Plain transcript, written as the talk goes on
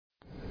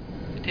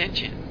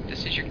Attention,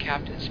 this is your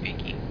captain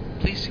speaking.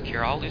 Please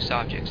secure all loose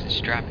objects and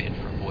strap in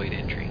for void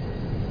entry.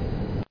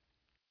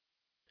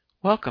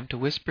 Welcome to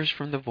Whispers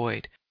from the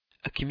Void,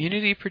 a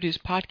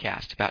community-produced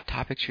podcast about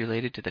topics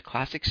related to the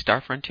classic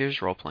Star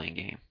Frontiers role-playing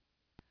game.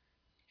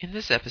 In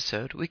this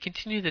episode, we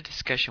continue the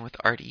discussion with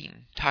Art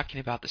Eaton,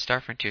 talking about the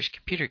Star Frontiers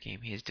computer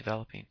game he is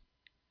developing.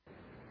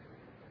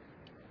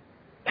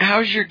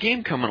 How's your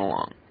game coming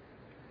along?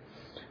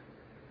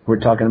 We're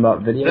talking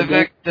about video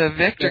games? The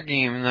vector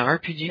game, the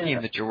RPG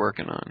game that you're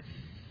working on.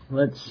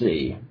 Let's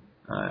see.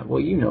 Well,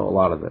 you know a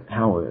lot of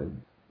how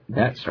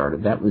that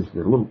started. That was the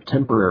little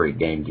temporary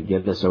game to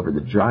get us over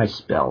the dry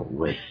spell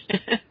with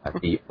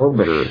the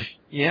Orbiter.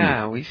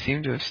 Yeah, we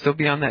seem to still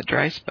be on that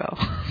dry spell.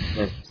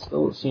 It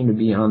still seem to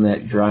be on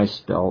that dry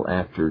spell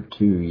after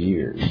 2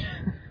 years.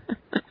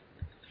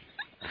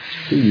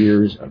 2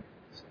 years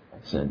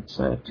since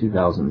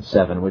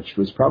 2007, which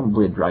was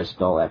probably a dry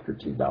spell after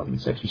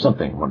 2006 or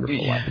something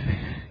wonderful like that.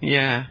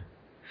 Yeah,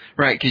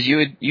 right, because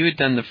you had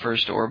done the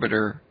first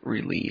Orbiter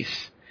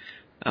release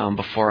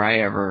before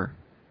I ever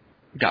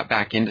got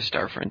back into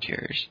Star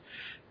Frontiers,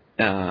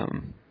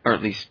 or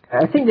at least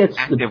I think that's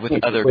active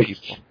with other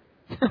people.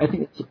 I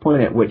think it's the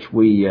point at which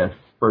we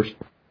first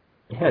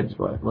heads,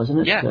 wasn't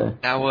it? Yeah,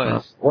 that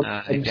was.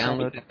 I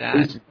downloaded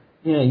that.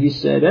 Yeah, you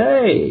said,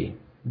 hey,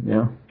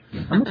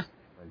 I'm a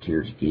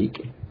Frontiers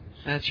geek.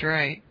 That's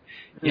right.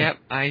 Yep.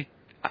 I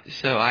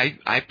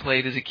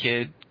played as a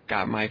kid,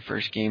 got my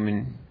first game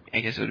in, I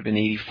guess it would have been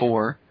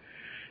 84.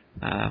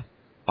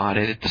 Bought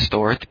it at the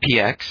store at the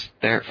PX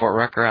there at Fort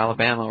Rucker,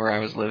 Alabama, where I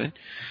was living.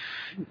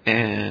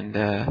 And,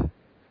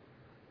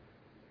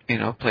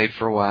 played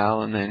for a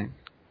while and then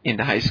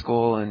into high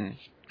school and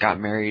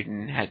got married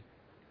and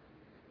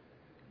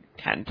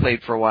hadn't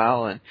played for a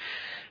while and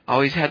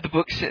always had the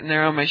book sitting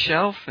there on my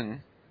shelf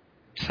and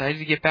decided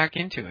to get back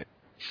into it.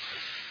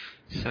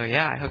 So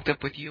yeah, I hooked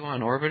up with you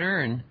on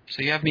Orbiter, and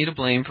so you have me to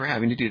blame for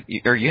having to do,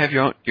 or you have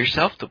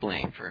yourself to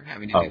blame for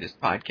having to do this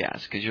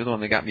podcast, because you're the one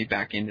that got me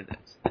back into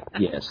this.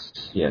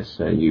 Yes.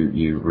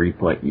 You reap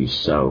what you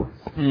sow.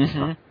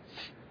 Mm-hmm.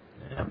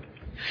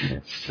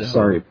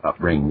 Sorry about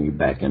bringing you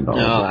back into all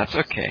No, that.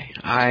 that's okay.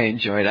 I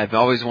enjoyed it. I've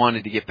always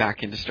wanted to get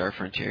back into Star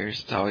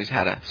Frontiers. It's always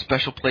had a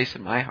special place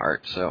in my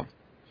heart. So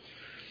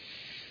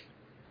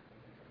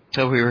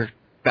we were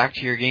back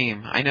to your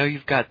game. I know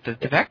you've got the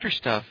vector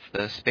stuff,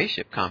 the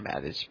spaceship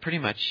combat is pretty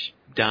much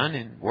done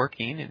and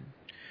working and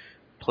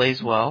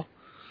plays well.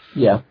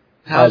 Yeah.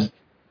 Go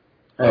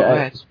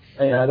ahead.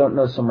 I don't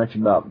know so much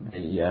about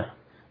the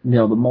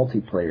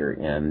multiplayer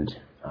end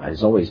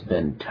has always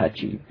been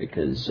touchy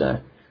because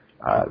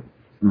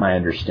my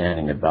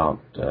understanding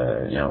about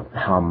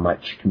how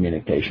much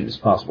communication is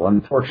possible.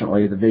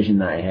 Unfortunately, the vision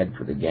that I had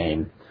for the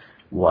game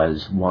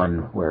was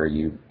one where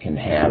you can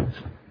have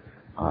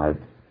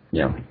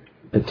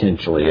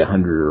potentially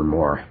 100 or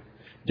more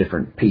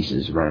different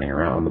pieces running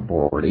around the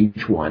board.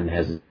 Each one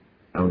has its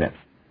own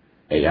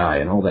AI,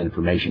 and all that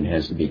information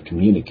has to be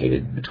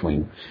communicated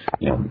between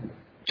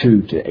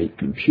 2 to 8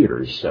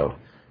 computers. So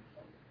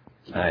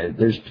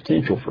there's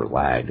potential for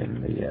lag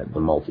in the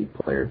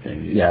multiplayer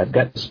thing. Yeah, I've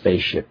got the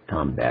spaceship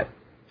combat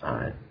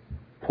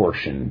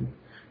portion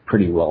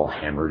pretty well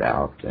hammered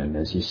out, and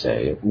as you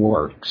say, it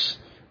works.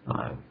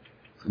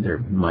 There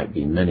might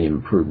be many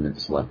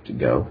improvements left to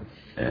go,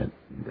 and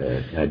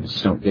I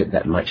just don't get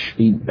that much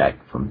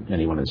feedback from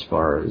anyone as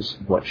far as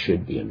what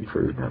should be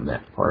improved on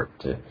that part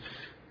to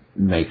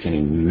make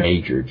any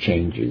major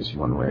changes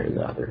one way or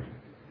the other.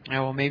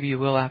 Yeah, well, maybe you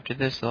will after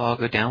this. They'll all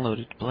go download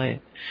it to play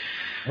it.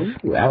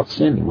 Oh,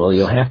 outstanding. Well,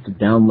 you'll have to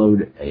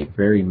download a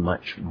very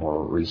much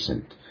more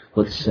recent,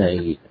 let's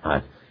say,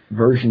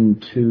 version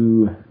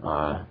 2,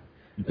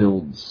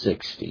 build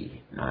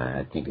 60,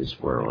 I think is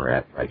where we're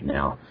at right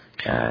now.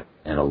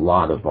 And a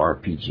lot of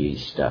RPG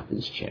stuff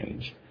has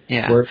changed.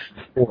 Yeah. Where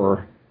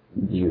before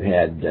you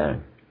had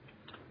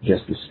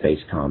just the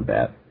space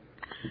combat,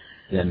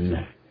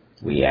 then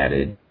we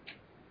added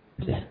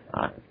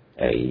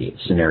a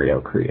scenario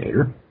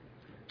creator,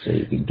 so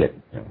you could get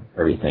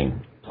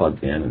everything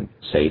plugged in and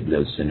save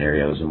those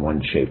scenarios in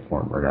one shape,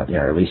 form, or another,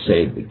 or at least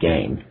save the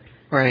game.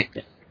 Right.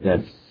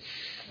 That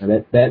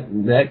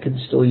could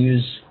still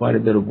use quite a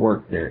bit of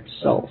work there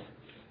itself.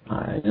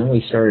 And then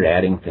we started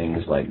adding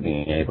things like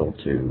being able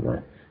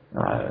to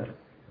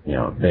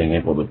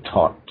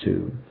talk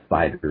to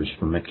fighters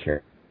from a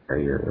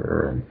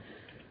carrier, and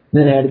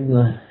then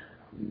added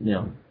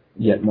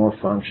yet more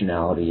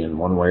functionality in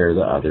one way or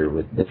the other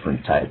with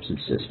different types of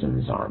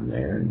systems on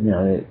there.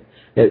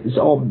 It's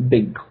all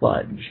big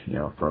kludge,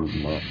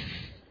 from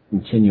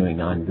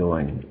continuing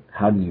ongoing,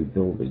 how do you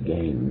build a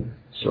game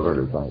sort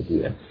of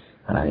idea.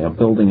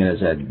 Building it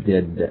as I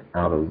did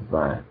out of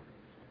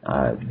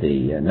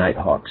the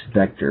Nighthawk's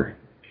vector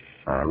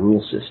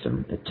rule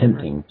system,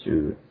 attempting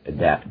to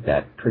adapt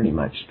that pretty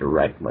much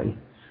directly.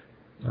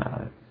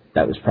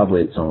 That was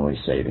probably its only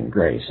saving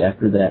grace.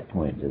 After that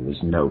point, there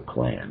was no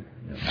plan.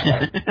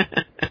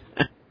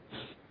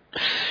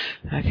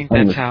 I think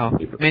that's how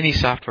many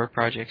software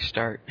projects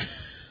start.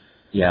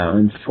 Yeah,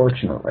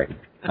 unfortunately.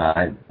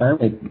 I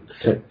finally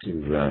took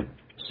to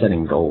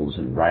setting goals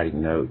and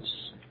writing notes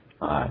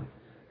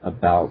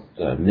about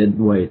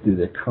midway through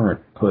the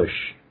current push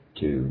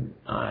to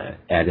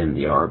add in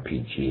the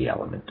RPG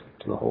element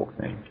to the whole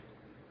thing.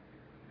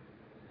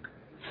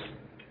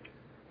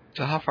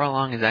 So how far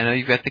along is that? I know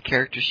you've got the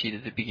character sheet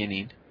at the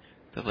beginning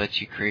that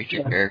lets you create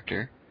your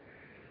character.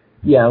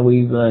 Yeah,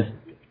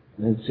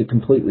 it's a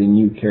completely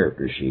new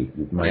character sheet.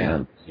 You might not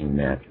have seen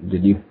that.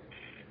 Did you?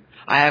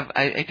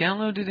 I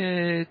downloaded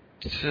it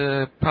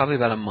probably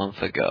about a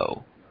month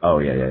ago. Oh,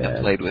 yeah.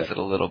 I played with it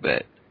a little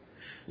bit.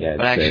 Yeah,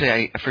 but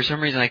actually, for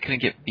some reason, I couldn't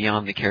get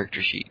beyond the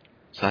character sheet.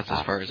 So that's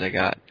as far as I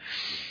got.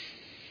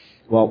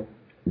 Well,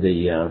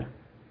 the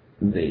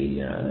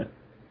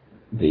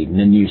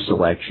menu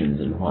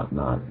selections and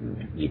whatnot,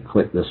 you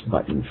click this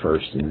button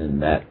first, and then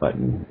that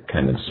button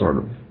kind of sort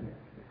of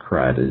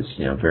CRUD is,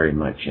 very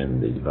much in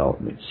the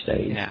development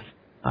stage. Yeah.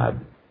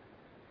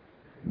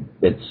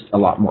 It's a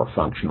lot more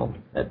functional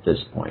at this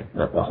point,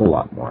 a whole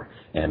lot more.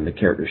 And the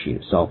character sheet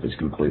itself is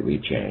completely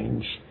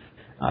changed.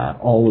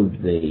 All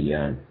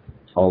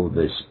of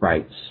the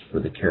sprites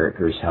for the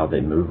characters, how they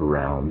move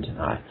around,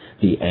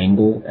 the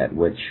angle at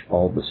which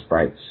all the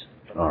sprites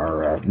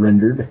are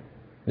rendered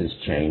has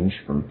changed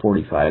from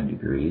 45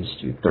 degrees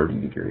to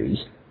 30 degrees.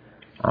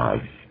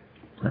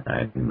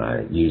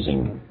 I'm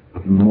using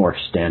more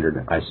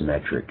standard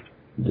isometric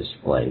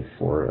display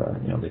for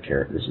the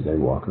characters as they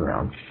walk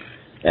around,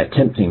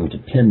 attempting to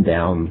pin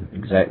down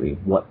exactly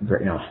what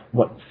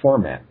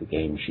format the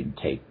game should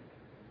take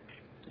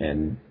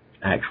and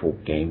actual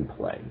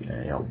gameplay.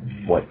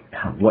 What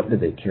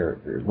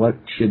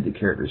should the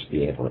characters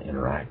be able to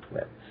interact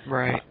with?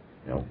 Right.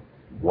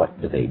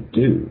 What do they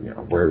do?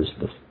 Where's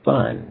the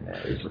fun?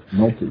 Is it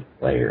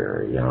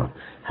multiplayer?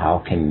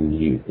 How can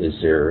you? Is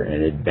there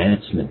an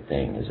advancement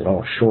thing? Is it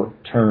all short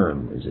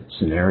term? Is it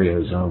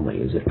scenarios only?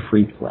 Is it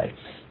free play?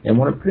 And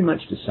what I pretty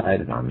much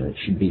decided on, it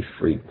should be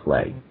free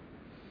play.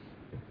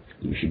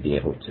 You should be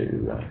able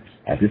to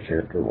have your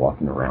character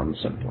walking around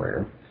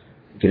somewhere,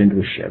 get into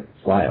a ship,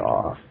 fly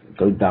off,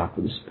 go dock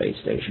with the space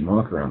station,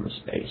 walk around the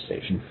space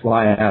station,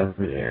 fly out of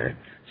there,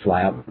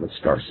 fly out of the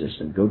star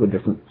system, go to a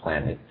different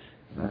planet,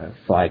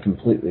 fly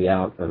completely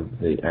out of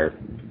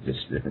this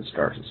different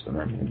star system.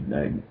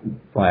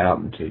 Fly out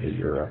into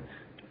your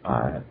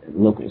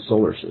local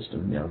solar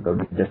system. Go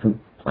to different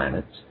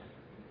planets,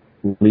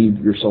 leave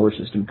your solar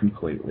system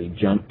completely,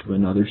 jump to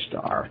another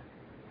star,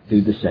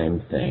 do the same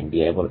thing,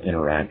 be able to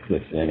interact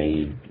with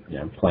any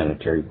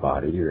planetary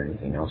body or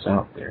anything else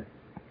out there.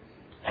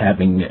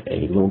 Having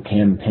a little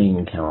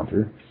campaign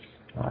counter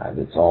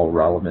that's all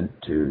relevant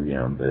to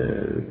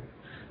the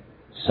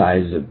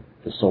size of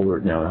the solar,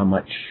 how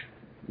much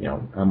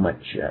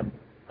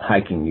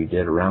hiking you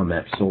did around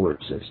that solar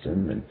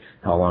system, and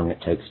how long it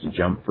takes to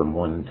jump from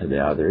one to the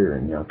other,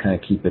 and kind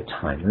of keep a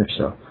timer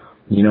so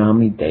how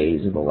many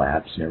days have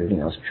elapsed and everything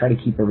else. Try to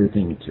keep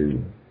everything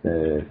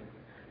to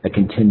a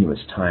continuous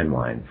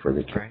timeline for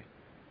the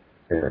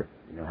character.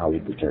 How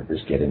would the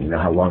characters get in?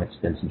 How long it's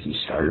been since you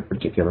started a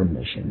particular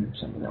mission, or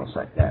something else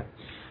like that.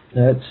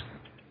 That's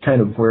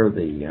kind of where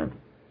the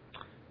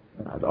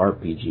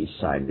RPG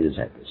side is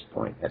at this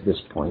point. At this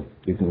point,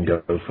 you can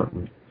go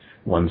from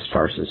one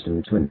star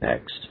system to the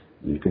next.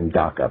 You can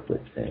dock up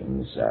with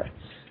things.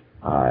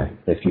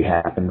 If you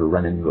happen to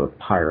run into a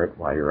pirate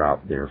while you're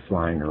out there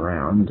flying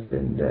around,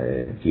 and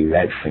if you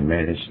actually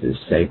manage to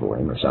disable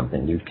him or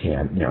something, you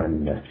can,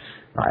 and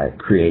it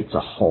creates a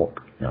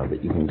hulk,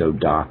 that you can go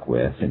dock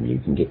with, and you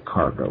can get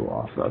cargo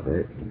off of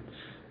it.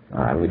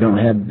 We don't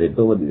have the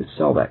ability to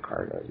sell that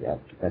cargo yet.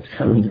 That's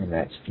coming in the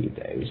next few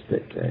days,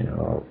 but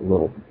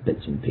little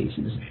bits and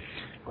pieces.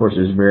 Of course,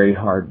 it's very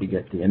hard to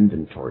get the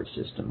inventory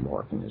system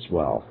working as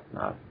well.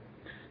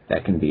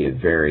 That can be a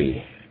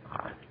very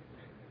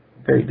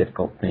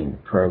difficult thing to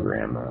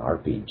program an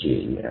RPG.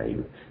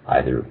 You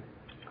either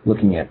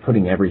looking at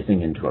putting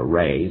everything into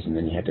arrays, and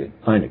then you have to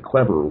find a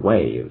clever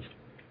way of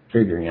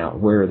figuring out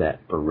where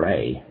that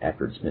array,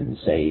 after it's been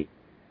saved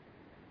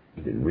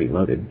and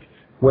reloaded,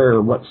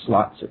 what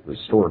slots it was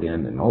stored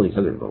in, and all these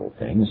other little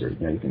things. Or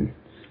you can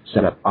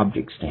set up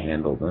objects to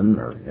handle them,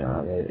 or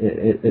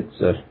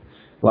it's a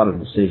lot of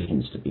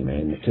decisions to be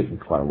made. And it took me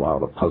quite a while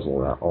to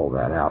puzzle all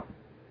that out.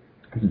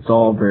 It's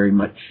all very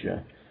much.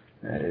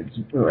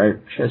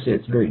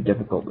 It's very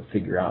difficult to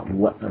figure out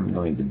what I'm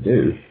going to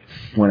do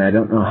when I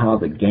don't know how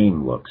the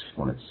game looks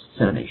when it's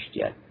finished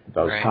yet. If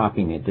I was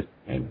copying a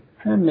different game,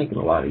 that'd make it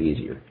a lot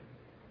easier.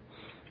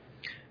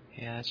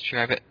 Yeah, that's true.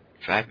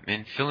 I've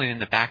been filling in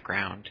the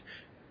background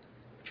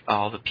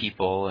all the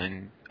people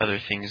and other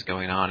things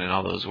going on in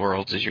all those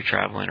worlds as you're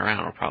traveling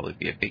around will probably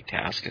be a big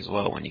task as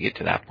well when you get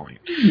to that point.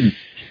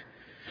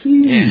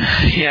 Huge.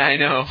 Yeah, I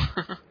know.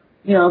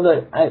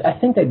 I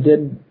think I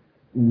did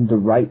the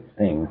right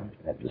thing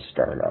at the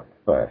startup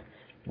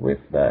with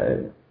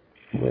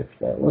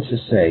let's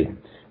just say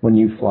when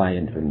you fly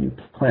into a new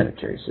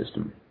planetary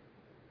system,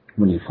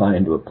 when you fly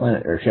into a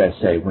planet, or should I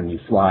say when you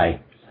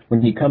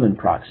come in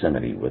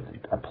proximity with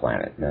a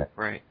planet.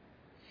 Right.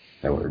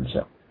 In other words,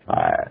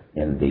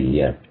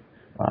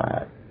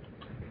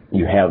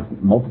 you have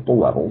multiple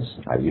levels.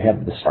 You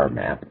have the star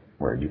map,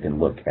 where you can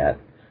look at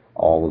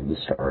all of the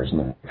stars in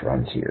the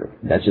frontier.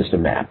 That's just a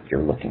map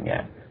you're looking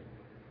at.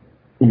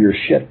 Your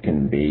ship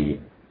can be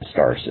a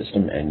star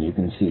system, and you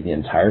can see the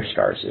entire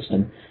star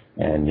system,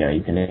 and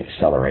you can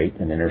accelerate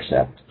and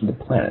intercept the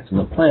planets. And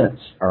the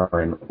planets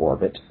are in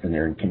orbit, and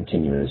they're in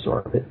continuous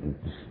orbit. And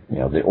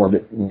the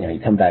orbit, you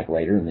come back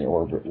later, and the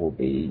orbit will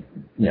be,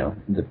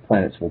 the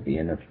planets will be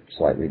in a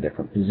slightly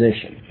different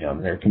position.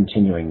 They're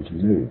continuing to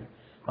move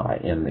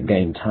in the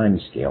game time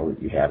scale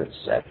that you have it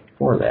set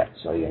for that.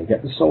 So you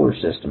get the solar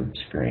system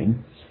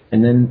screen,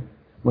 and then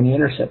when you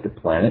intercept a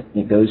planet,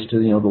 it goes to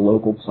the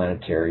local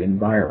planetary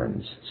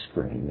environs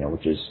screen,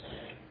 which is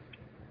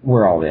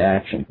where all the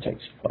action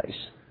takes place.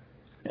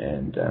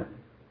 And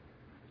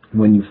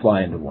when you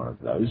fly into one of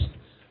those,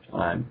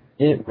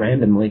 it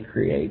randomly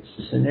creates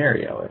a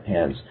scenario. It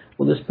has,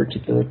 this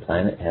particular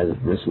planet has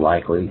this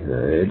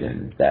likelihood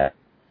and that,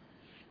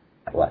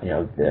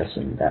 this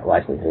and that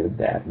likelihood of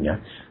that. And,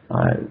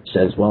 it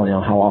says,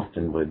 how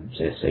often would,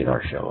 say, a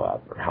Sailor show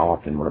up, or how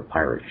often would a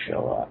pirate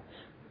show up?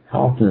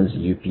 How often is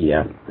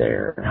UPF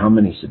there? How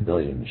many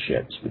civilian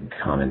ships would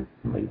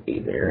commonly be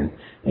there? And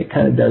it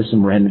kind of does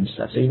some random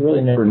stuff. So you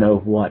really never know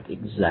what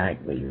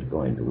exactly you're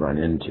going to run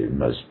into in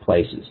most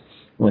places.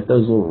 And with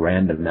those little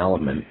random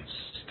elements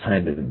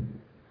kind of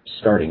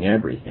starting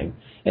everything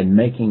and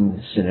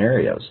making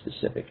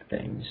scenario-specific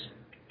things,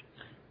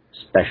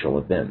 special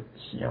events,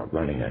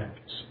 running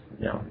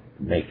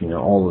making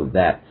all of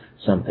that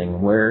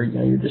something where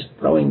you're just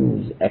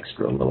throwing these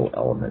extra little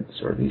elements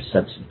or these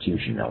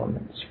substitution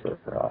elements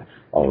for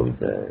all of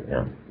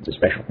the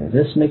special things.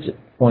 This makes it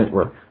a point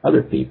where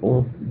other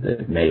people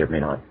that may or may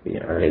not be,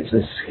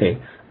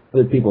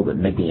 other people that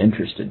may be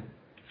interested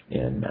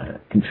in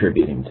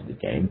contributing to the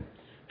game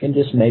can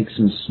just make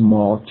some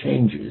small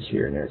changes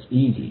here and there. It's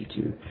easy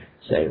to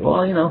say,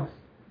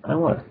 I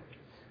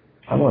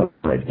want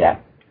to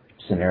adapt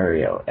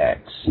scenario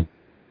X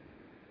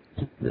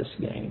to this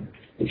game.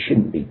 It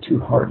shouldn't be too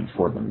hard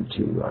for them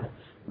to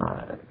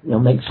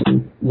make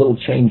some little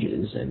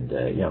changes and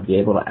be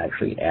able to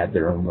actually add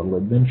their own little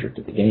adventure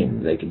to the game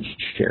that they can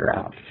share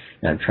out.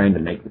 And I'm trying to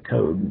make the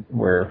code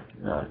where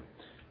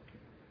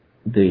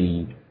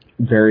the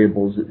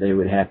variables that they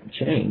would have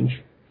to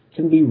change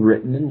can be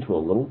written into a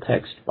little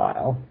text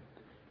file,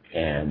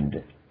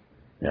 and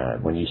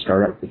when you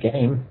start up the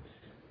game,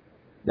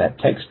 that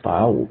text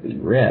file will be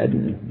read,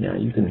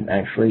 and you can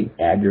actually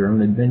add your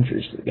own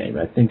adventures to the game.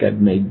 I think I've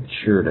made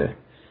sure to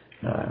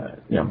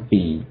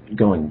be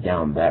going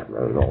down that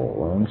road all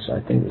along, so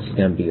I think this is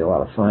going to be a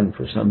lot of fun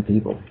for some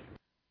people.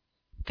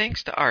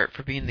 Thanks to Art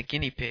for being the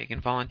guinea pig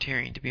and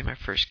volunteering to be my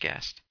first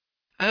guest.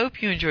 I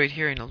hope you enjoyed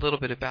hearing a little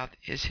bit about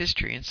his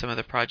history and some of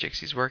the projects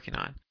he's working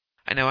on.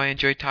 I know I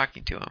enjoyed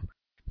talking to him.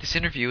 This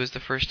interview was the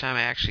first time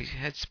I actually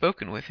had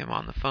spoken with him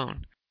on the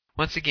phone.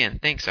 Once again,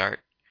 thanks, Art.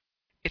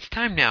 It's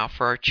time now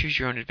for our Choose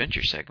Your Own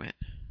Adventure segment.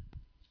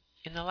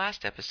 In the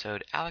last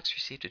episode, Alex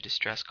received a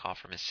distress call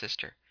from his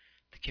sister.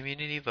 The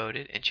community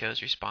voted and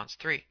chose response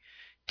 3,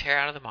 tear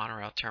out of the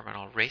monorail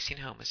terminal, racing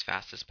home as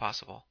fast as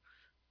possible.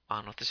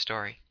 On with the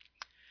story.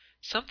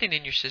 Something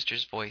in your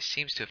sister's voice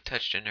seems to have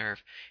touched a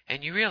nerve,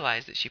 and you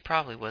realize that she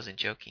probably wasn't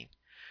joking.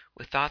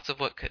 With thoughts of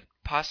what could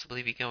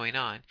possibly be going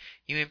on,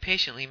 you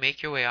impatiently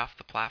make your way off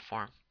the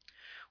platform.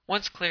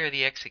 Once clear of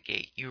the exit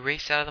gate, you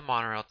race out of the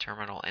monorail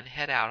terminal and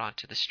head out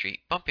onto the street,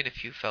 bumping a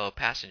few fellow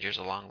passengers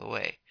along the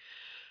way.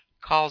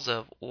 Calls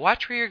of,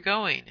 "Watch where you're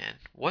going," and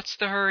 "What's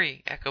the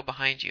hurry?" echo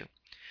behind you.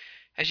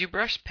 As you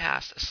brush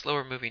past a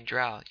slower-moving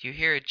drow, you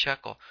hear a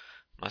chuckle,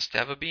 "Must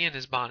have a bee in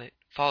his bonnet,"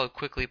 followed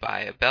quickly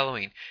by a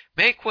bellowing,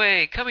 "Make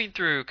way! Coming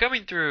through!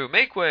 Coming through!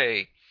 Make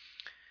way!"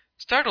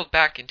 Startled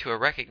back into a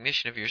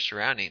recognition of your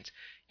surroundings,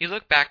 you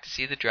look back to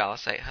see the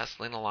Drowsite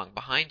hustling along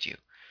behind you.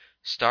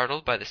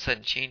 Startled by the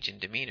sudden change in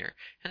demeanor,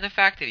 and the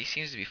fact that he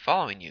seems to be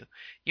following you,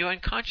 you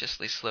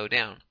unconsciously slow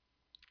down.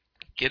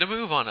 "Get a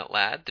move on it,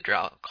 lad," the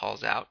drow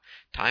calls out.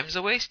 "Time's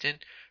a-wastin'.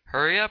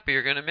 Hurry up or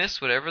you're going to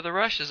miss whatever the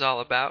rush is all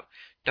about.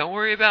 Don't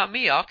worry about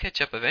me, I'll catch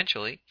up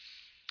eventually."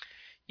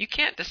 You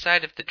can't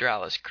decide if the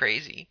drow is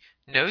crazy,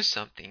 knows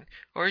something,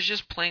 or is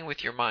just playing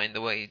with your mind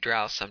the way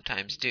drows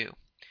sometimes do.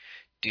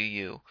 Do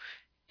you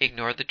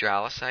ignore the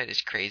Drowsite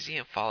as crazy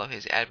and follow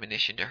his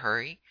admonition to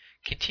hurry,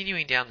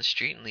 continuing down the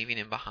street and leaving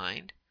him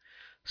behind?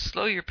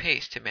 Slow your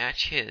pace to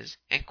match his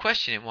and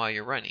question him while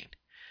you're running.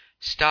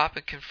 Stop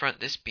and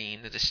confront this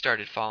being that has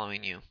started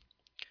following you.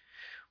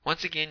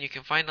 Once again, you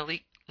can find a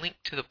link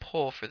to the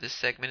poll for this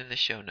segment in the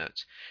show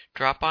notes.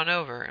 Drop on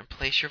over and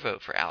place your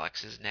vote for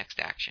Alex's next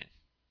action.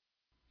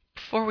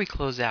 Before we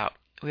close out,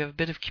 we have a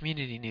bit of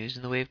community news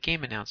in the way of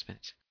game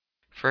announcements.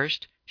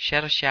 First,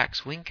 Shadow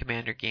Shack's Wing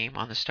Commander game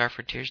on the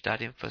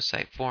starfrontiers.info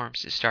site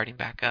forums is starting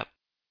back up.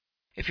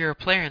 If you're a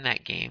player in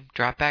that game,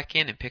 drop back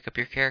in and pick up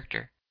your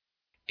character.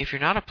 If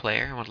you're not a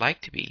player and would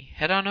like to be,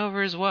 head on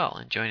over as well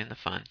and join in the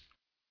fun.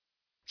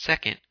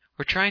 Second,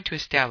 we're trying to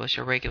establish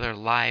a regular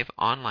live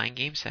online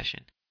game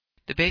session.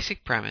 The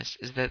basic premise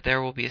is that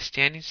there will be a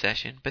standing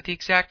session, but the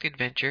exact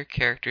adventure,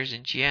 characters,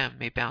 and GM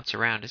may bounce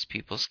around as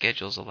people's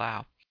schedules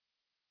allow.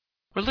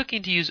 We're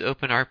looking to use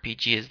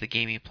OpenRPG as the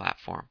gaming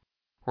platform.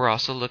 We're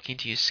also looking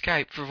to use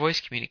Skype for voice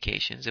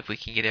communications if we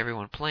can get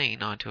everyone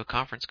playing onto a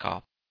conference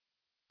call.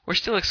 We're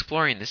still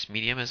exploring this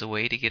medium as a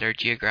way to get our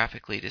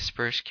geographically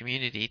dispersed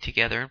community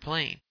together and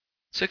playing,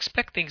 so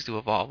expect things to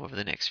evolve over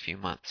the next few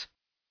months.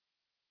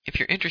 If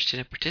you're interested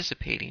in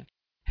participating,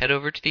 head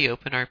over to the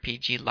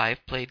OpenRPG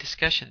live play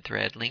discussion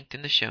thread linked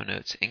in the show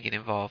notes and get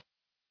involved.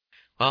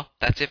 Well,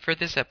 that's it for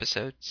this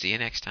episode. See you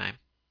next time.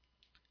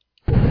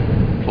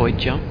 Void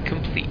Jump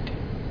complete.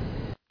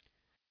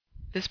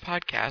 This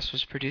podcast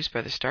was produced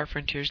by the Star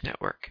Frontiers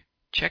Network.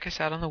 Check us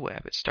out on the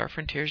web at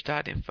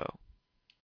starfrontiers.info.